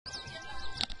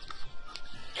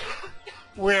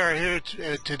We are here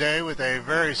today with a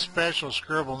very special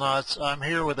Scribblenauts. I'm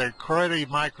here with a cruddy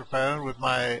microphone with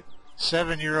my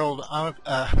 7-year-old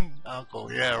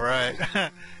uncle, yeah,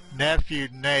 right, nephew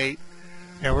Nate,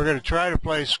 and we're going to try to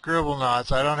play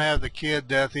Scribblenauts. I don't have the kid,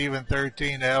 Death Even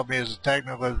 13, to help me as a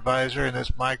technical advisor, and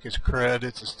this mic is crud.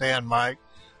 It's a stand mic.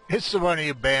 It's the one he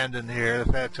abandoned here, if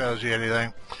that tells you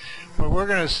anything. But we're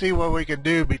going to see what we can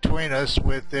do between us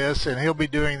with this, and he'll be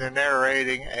doing the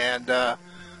narrating, and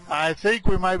I think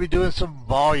we might be doing some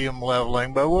volume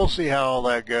leveling, but we'll see how all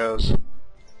that goes.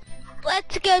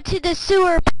 Let's go to the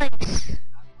sewer place.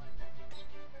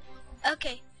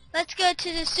 Okay, let's go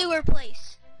to the sewer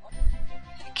place.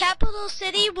 Capital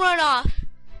City runoff.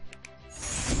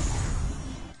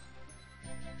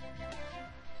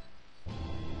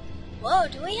 Whoa,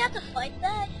 do we have to fight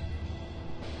that?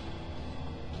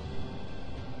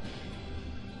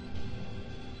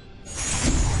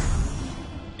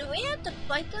 Do we have to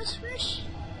fight those fish?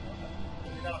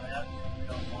 We don't have to. We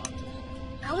don't want to.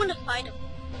 I want to fight them.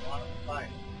 You want to fight?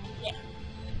 Yeah.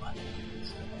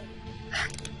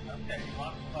 Okay, you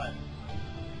want to fight?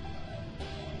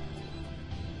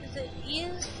 Is it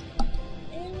used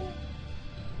in...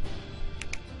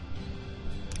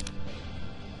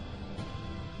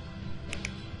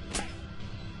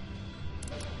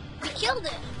 We killed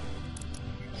it.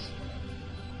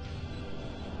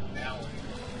 Now we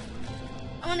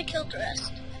I want to kill the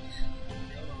rest.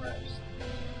 kill the rest.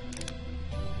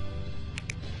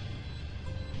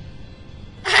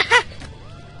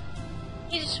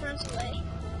 He just runs away.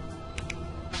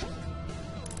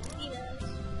 He does.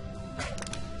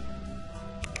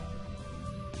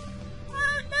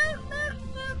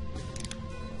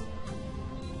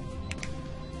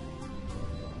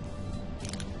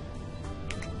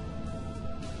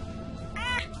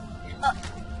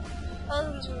 Oh,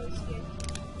 that was really scary.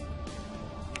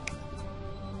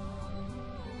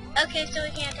 Okay, so we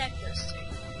can't attack those three.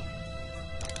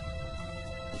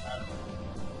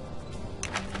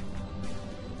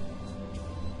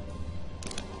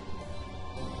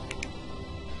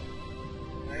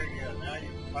 There you go. Now you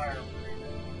can fire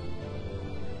breathing.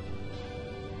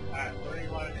 Alright, what do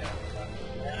you want to do?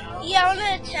 Now? Yeah, I want to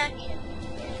attack him.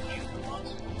 Attack the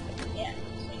monster. Yeah.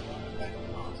 So you want to attack the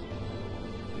monster.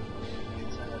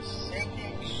 It's a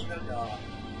sinking sugar.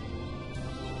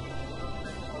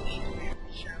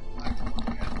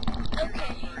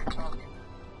 Okay.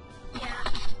 Yeah.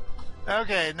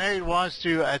 Okay, Nate wants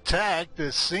to attack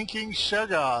the sinking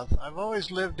Shuggoth. I've always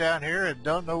lived down here and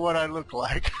don't know what I look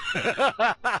like.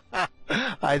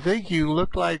 I think you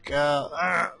look like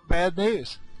bad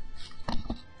news.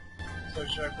 So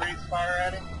should I breathe fire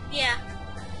at him? Yeah.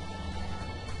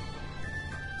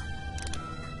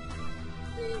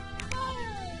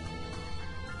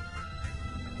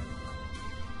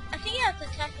 I think you have to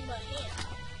attack him by hand.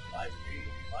 Might be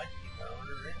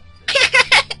order in. I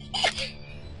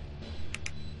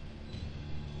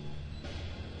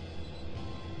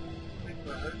think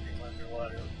we're hurting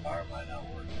underwater. Fire might not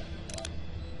work underwater.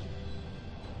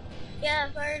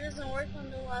 Yeah, fire doesn't work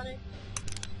underwater.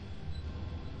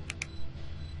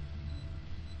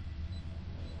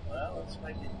 Well, let's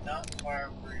make it not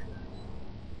fire breather.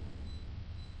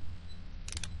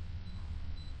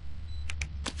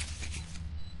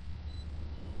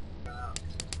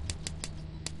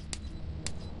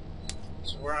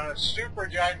 So we're on a super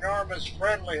ginormous,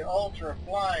 friendly, ultra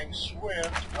flying,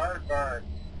 swift hardbird.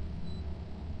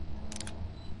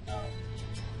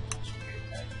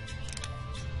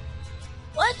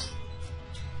 What?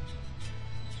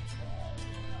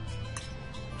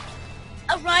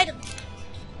 I'll ride him.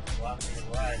 Want me to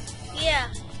ride?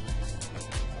 Yeah.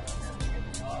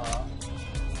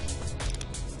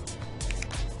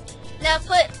 Now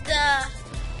put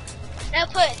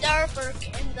Darberg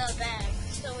in the bag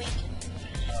so we can.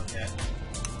 Okay.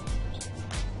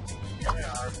 Give me a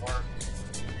hardbird.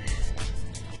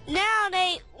 Now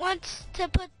Nate wants to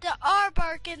put the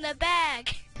aardvark in the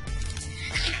bag.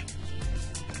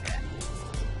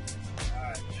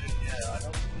 Alright, yeah, I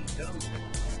don't think he does.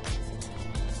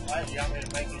 Why, do you want me to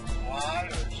make it fly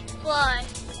or Fly.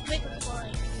 Make it fly.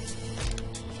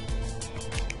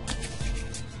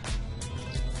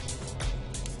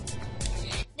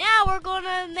 Now we're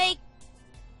gonna make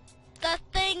the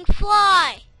thing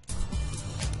fly.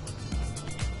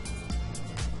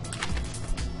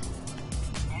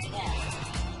 There you go.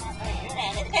 Not very good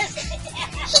at it. He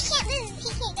can't move. He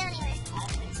can't go anywhere. I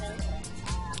think so.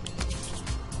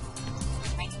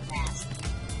 Make it fast.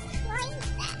 Flying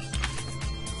fast.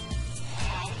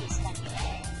 Yeah, he's stuck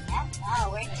there. Yep. Oh,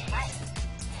 we're in his pipe.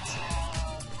 So,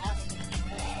 I don't think we can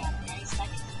move him. And he's stuck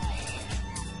in his pipe.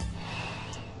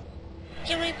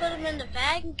 Can we put them in the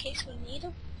bag in case we need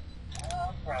them?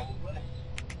 Probably.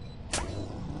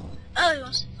 Oh, he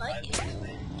wants to fight you.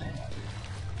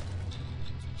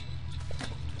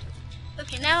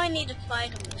 Okay, now I need to fight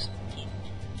him or something.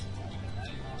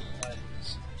 I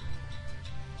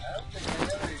don't think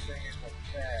there's anything in the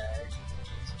bag.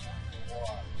 It's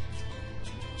underwater.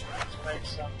 Let's make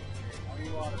something here. What do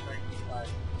you want to make the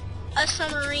fight? A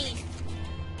submarine.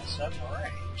 A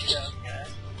submarine? Yeah,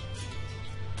 okay.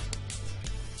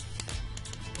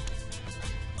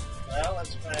 Well,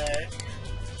 let's make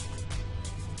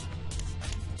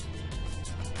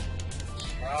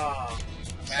strong,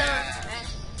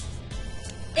 fast,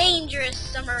 Dangerous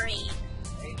submarine.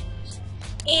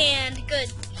 And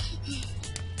good.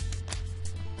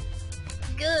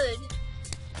 Good.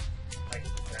 Make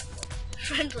it friendly.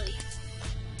 Friendly.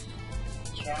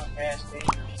 Strong, fast,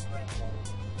 dangerous,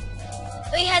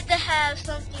 friendly. We had to have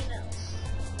something else.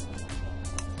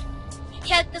 You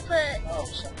had to put... Oh,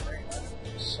 submarine.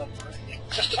 Submarine.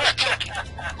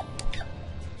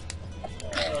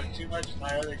 Oh, too much of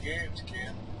my other games,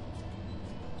 Kim.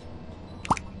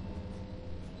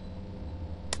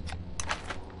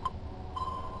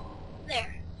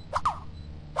 There.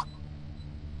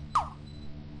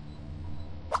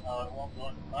 Oh, it won't go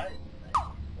in the fight.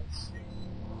 Let's see.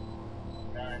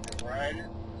 Trying to ride it.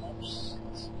 Oops.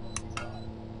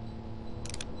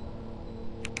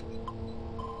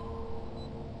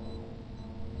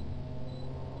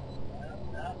 Well,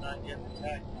 now I'm not getting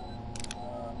attacked.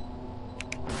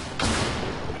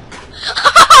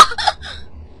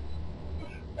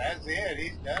 That's it.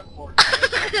 He's done for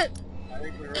today. I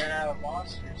think we ran out of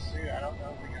monsters too. I don't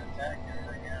know if we can attack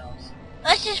anything else.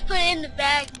 Let's just put it in the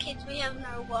bag in case we have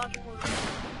another water world.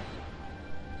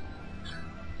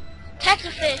 Attack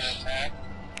the fish. Attack.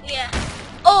 Yeah.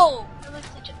 Oh!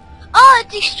 Oh, it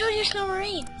destroyed your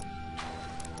submarine.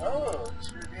 Oh, it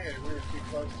sure did. We were too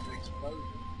close to the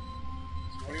explosion.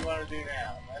 So what do you want to do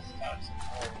now? That's toxic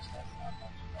forest. That's not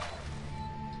much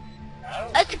fun.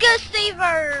 Let's go save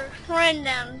our friend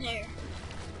down there.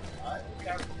 I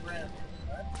got a friend.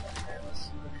 Okay, let's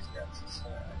see what he's got to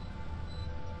say.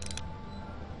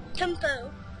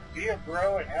 Tempo. Be a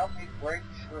bro and help me break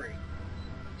free.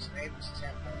 His name is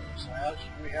Tempo. So how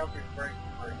should we help him break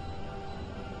free?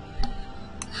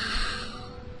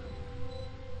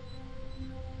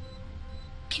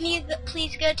 Can you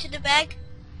please go to the bag?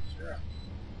 Sure.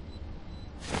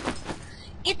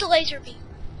 Get the laser beam.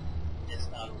 It's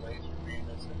not a laser beam.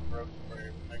 It's a broken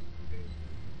frame.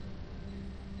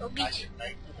 It'll be I can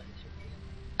make the laser beam.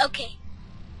 okay.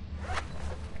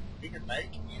 We can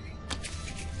make anything.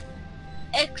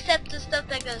 Except the stuff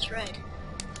that goes red.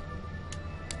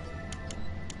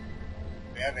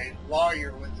 We have a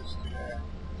lawyer with us today.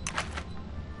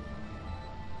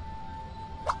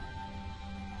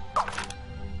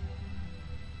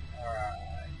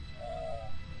 Alright.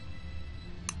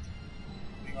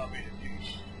 What do you want me to do?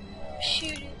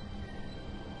 Shoot it.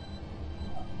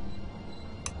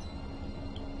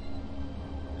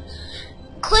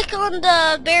 Click on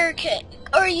the barricade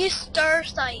or use star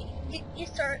sight. Use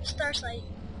star sight.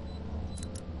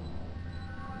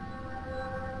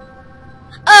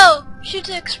 Oh, shoot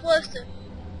the explosive.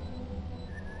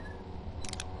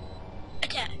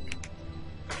 Attack.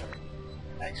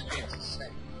 Actually, it's the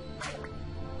same.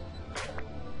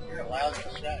 You're a lousy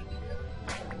shot, kid.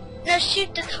 Now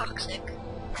shoot the toxic.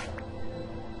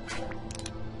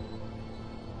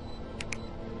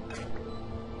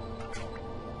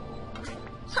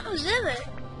 Something's in it.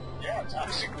 Yeah,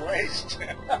 toxic waste. You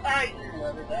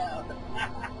let it out.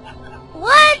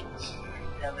 What?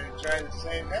 Yeah, they try to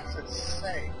say that's a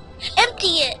safe. Empty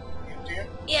it. You did?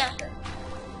 Yeah. Okay.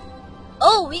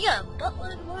 Oh, we got a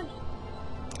buttload of money.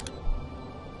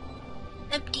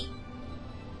 Empty.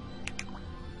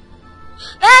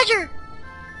 Badger! You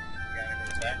got it in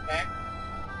the backpack?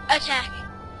 Attack.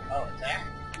 Oh, attack?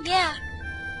 Yeah.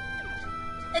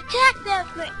 Attack that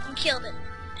thing and killed it.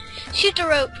 Shoot the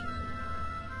rope.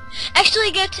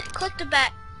 Actually, go to click the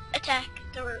back. Attack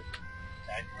the rope.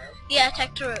 Attack rope? Yeah,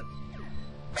 attack the rope.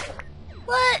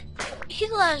 What? He's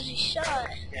a lousy shot.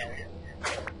 Yeah, yeah.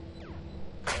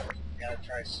 You gotta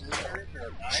try scissors or a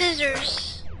knife?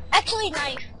 Scissors. Actually,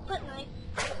 knife. Put knife.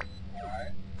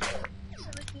 Alright. So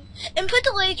we can... And put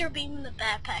the laser beam in the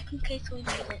backpack in case we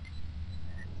need it.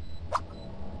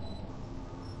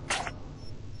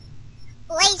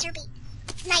 Laser beam.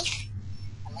 Knife.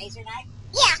 A laser knife?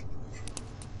 Yeah.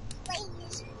 Laser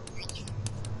knife.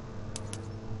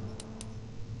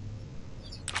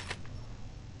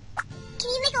 Can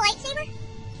you make a lightsaber?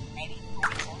 Maybe.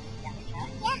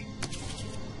 Yeah.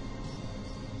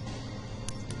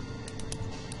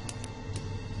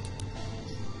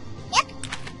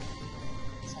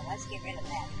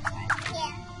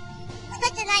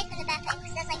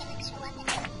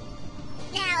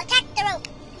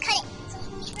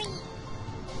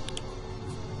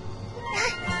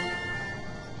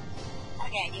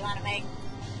 you want to make?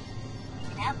 You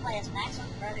can outplay as maximum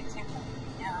further tempo.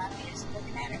 You know, I'm just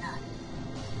looking at or not?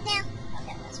 No.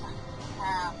 Okay, that's fine.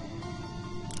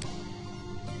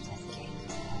 That's the cage.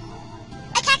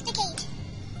 Attack the cage.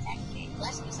 Attack the cage.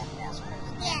 Let's do something else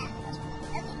first. Yeah. That's what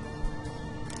okay.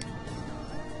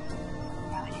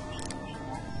 Probably didn't need to do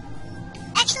that.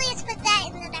 Actually, let's put that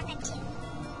in the backpack too.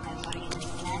 What are you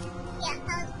thinking of? Yeah.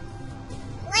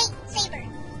 Lightsaber.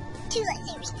 2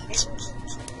 lightsabers.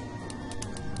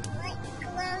 Light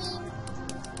glowing.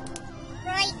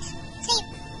 Bright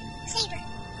saber.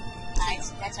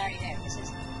 That's already there. This is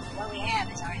what we have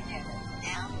is already there.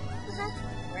 Now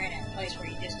we're in a place where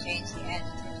you just change the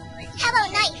adjectives. Like, How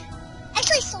about knife?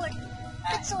 Actually, sword.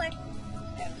 Put sword.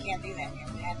 no, you can't do that here.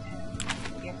 We have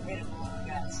to get rid of all the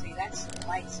guns. See, that's the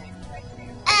lightsaber right there.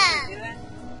 What you're doing,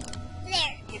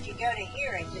 There. if you go to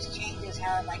here, it just changes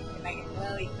how it, like, you can make it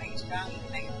glow, you can make it strong, you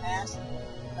can make it fast,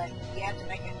 but you have to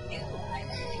make a new item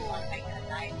if you want to make it a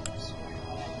knife or a sword.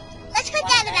 Let's put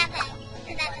that in the backpack.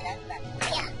 Okay, put that in the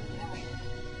backpack. Yeah.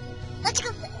 Let's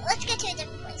go to a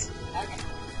different place. Okay,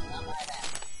 I'll buy that.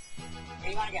 Where do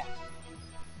you want to go?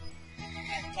 We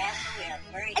have the castle, we have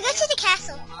very I go to the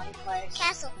castle. haunted place.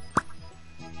 Castle.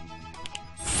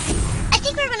 I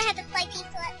think we're gonna have to fight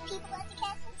people at the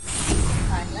castle.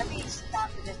 Alright, let me stop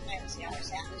for just a minute and see how our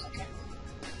sound is, okay?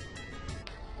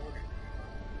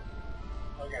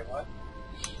 Okay, what?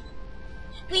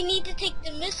 We need to take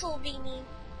the missile beaming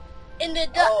and the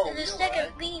you're second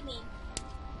right. beaming.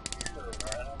 Sure,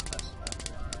 right. I'm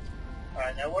messing up.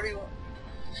 Alright, now what do you want?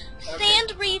 Okay.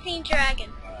 Sand breathing dragon.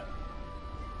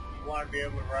 You want to be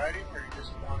able to ride him, or you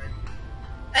just want him?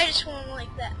 I just want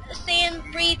like that. A sand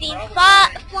breathing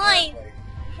Probably flying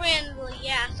friendly. friendly,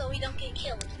 yeah, so we don't get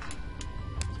killed.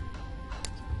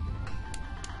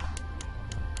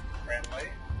 Friendly,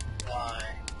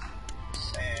 flying,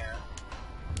 sand,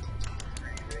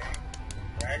 breathing,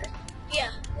 dragon.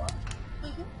 Yeah. What?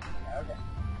 Mhm. Okay.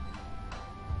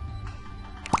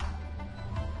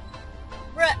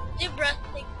 Do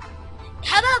breathing.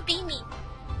 How about beaming?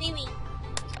 Beaming.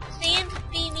 Sand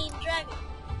beaming dragon.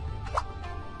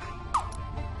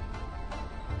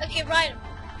 Okay, ride him.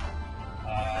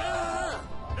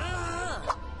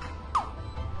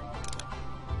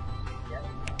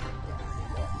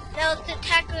 Now let's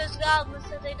attack those goblins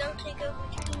so they don't take over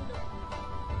the kingdom.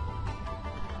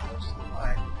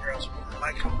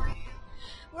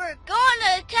 We're going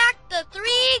to attack the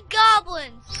 3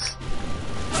 goblins.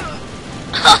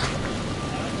 I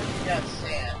don't think you got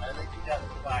sand. I think you got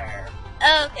fire.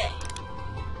 Okay.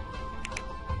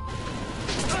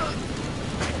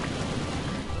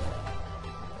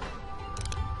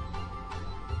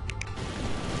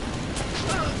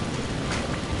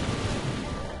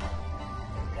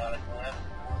 Gotta go after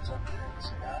the ones up there in the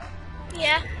sky.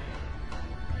 Yeah.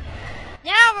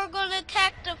 Now we're going to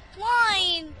attack the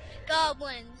flying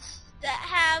goblins that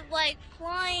have like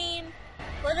flying.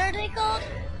 What are they called?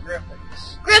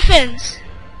 Griffins. Griffins.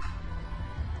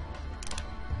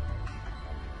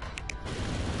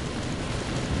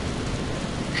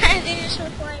 They just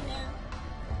went flying now.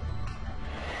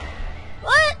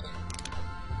 What?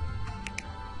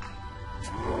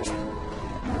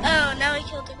 Oh, now we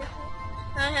killed the griffin.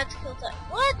 Now I have to kill that.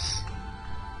 What?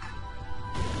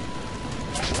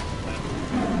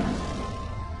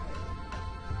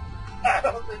 I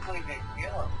don't think we can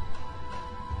kill him.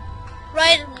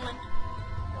 Ride him one.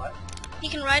 What? You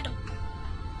can ride him.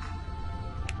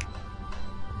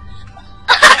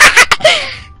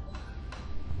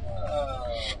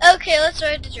 Okay, let's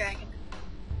ride the dragon.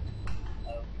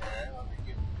 Okay, let me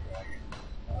get the dragon.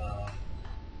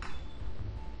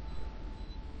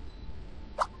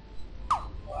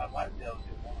 Well, I might be able to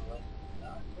get one of them. No,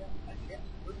 I can't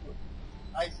prove it.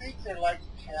 I think they're like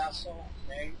the castle,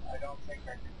 Nate. I don't think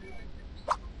I can do anything.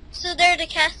 So they're the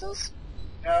castles?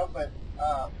 No, but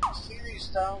see these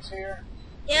stones here?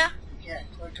 Yeah. You can't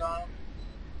click on them.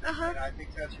 Uh-huh. And I think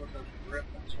that's what those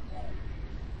griffins are like.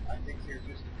 I think they're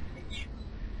just a picture.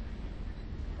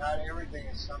 Not everything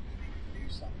is something you can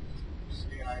do something.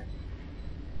 See,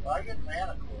 I get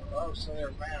manicore. Oh, so they're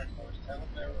manicores. Tell them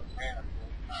they were manicores,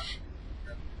 not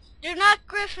griffins. They're not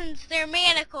griffins, they're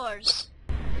manicores.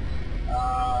 I'm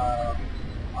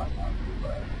not too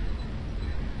bad.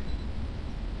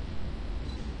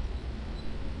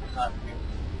 Not good.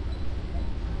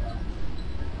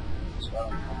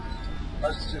 So,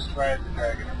 let's just ride the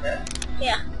dragon, okay?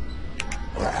 Yeah.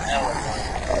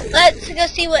 Now Let's go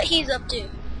see what he's up to.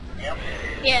 yep.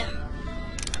 Yeah.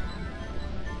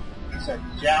 It's a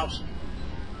joust.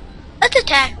 Let's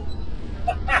attack him.